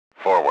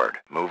Forward.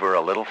 Move her a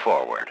little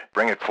forward.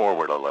 Bring it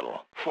forward a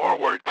little.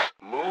 Forwards.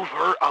 Move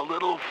her a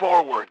little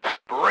forwards.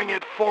 Bring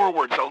it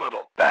forwards a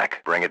little.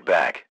 Back. Bring it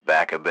back.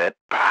 Back a bit.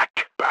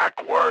 Back.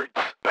 Backwards.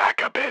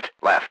 Back a bit.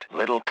 Left.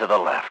 Little to the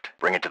left.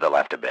 Bring it to the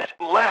left a bit.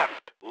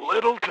 Left.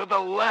 Little to the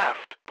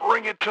left.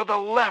 Bring it to the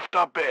left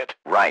a bit.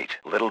 Right.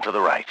 Little to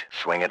the right.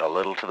 Swing it a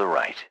little to the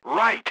right.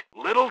 Right.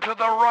 Little to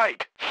the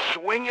right.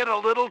 Swing it a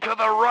little to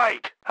the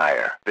right.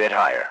 Higher. Bit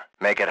higher.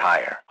 Make it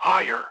higher.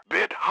 Higher.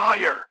 Bit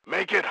higher.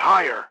 Make it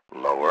higher.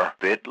 Lower.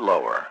 Bit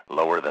lower.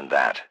 Lower than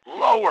that.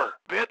 Lower.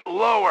 Bit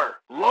lower.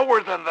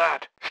 Lower than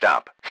that.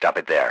 Stop. Stop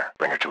it there.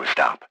 Bring her to a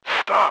stop.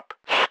 Stop.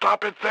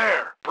 Stop it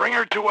there. Bring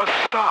her to a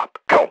stop.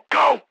 Go.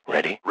 Go.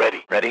 Ready?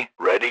 Ready. Ready?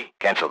 Ready.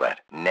 Cancel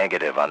that.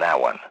 Negative on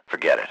that one.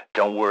 Forget it.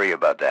 Don't worry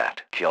about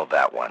that. Kill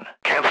that one.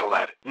 Cancel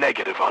that.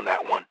 Negative on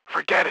that one.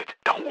 Forget it.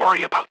 Don't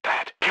worry about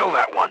that. Kill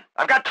that one.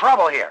 I've got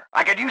trouble here.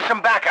 I could use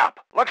some backup.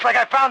 Looks like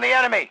I found the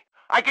enemy.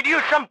 I could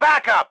use some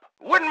backup.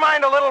 Wouldn't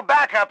mind a little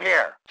backup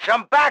here.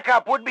 Some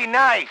backup would be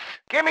nice.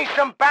 Give me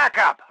some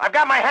backup. I've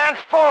got my hands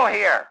full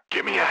here.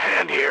 Give me a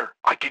hand here.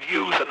 I could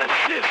use an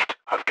assist.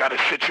 I've got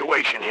a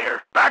situation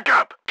here. Back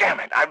up. Damn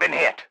it, I've been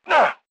hit.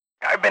 Ugh,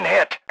 I've been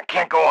hit. I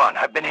can't go on.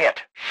 I've been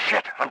hit.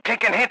 Shit, I'm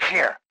taking hits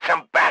here.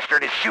 Some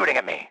bastard is shooting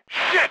at me.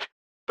 Shit!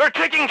 They're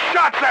taking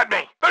shots at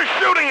me. They're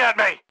shooting at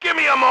me. Give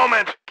me a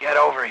moment. Get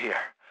over here.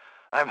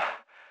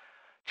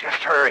 Just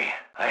hurry.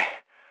 I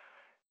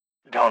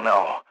don't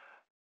know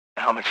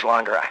how much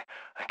longer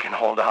I can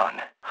hold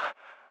on.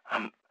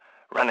 I'm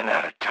running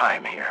out of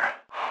time here.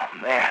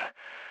 Oh, man.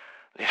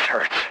 This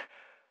hurts.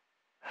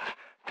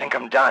 I think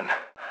I'm done.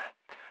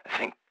 I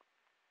think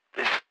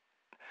this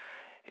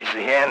is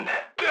the end.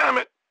 Damn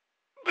it.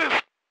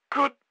 This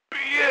could be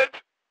it.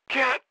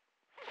 Can't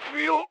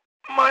feel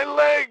my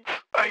legs,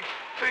 I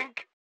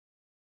think.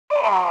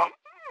 Oh,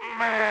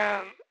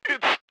 man.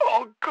 It's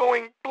all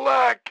going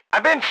black.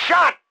 I've been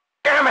shot!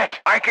 Damn it!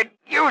 I could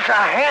use a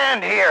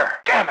hand here.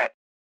 Damn it!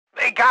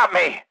 They got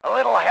me. A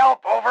little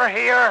help over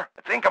here.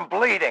 I think I'm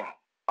bleeding.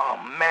 Oh,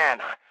 man.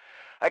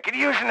 I could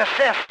use an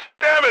assist.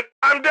 Damn it!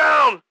 I'm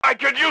down! I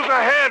could use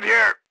a hand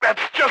here.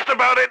 That's just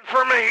about it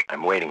for me.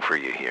 I'm waiting for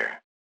you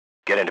here.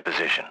 Get into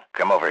position.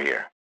 Come over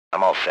here.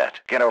 I'm all set.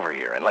 Get over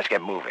here and let's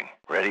get moving.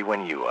 Ready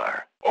when you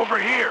are. Over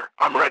here.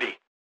 I'm ready.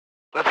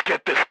 Let's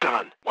get this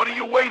done. What are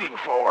you waiting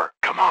for?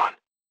 Come on.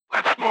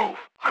 Let's move.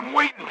 I'm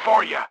waiting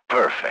for you.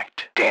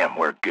 Perfect. Damn,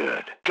 we're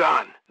good.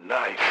 Done.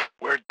 Nice.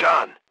 We're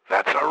done.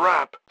 That's a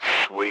wrap.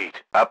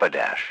 Sweet. Up a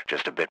dash.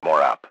 Just a bit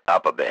more up.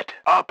 Up a bit.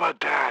 Up a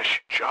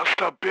dash.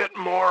 Just a bit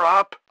more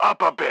up.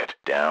 Up a bit.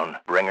 Down.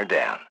 Bring her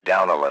down.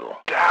 Down a little.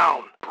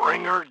 Down.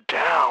 Bring her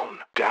down.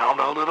 Down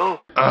a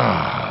little.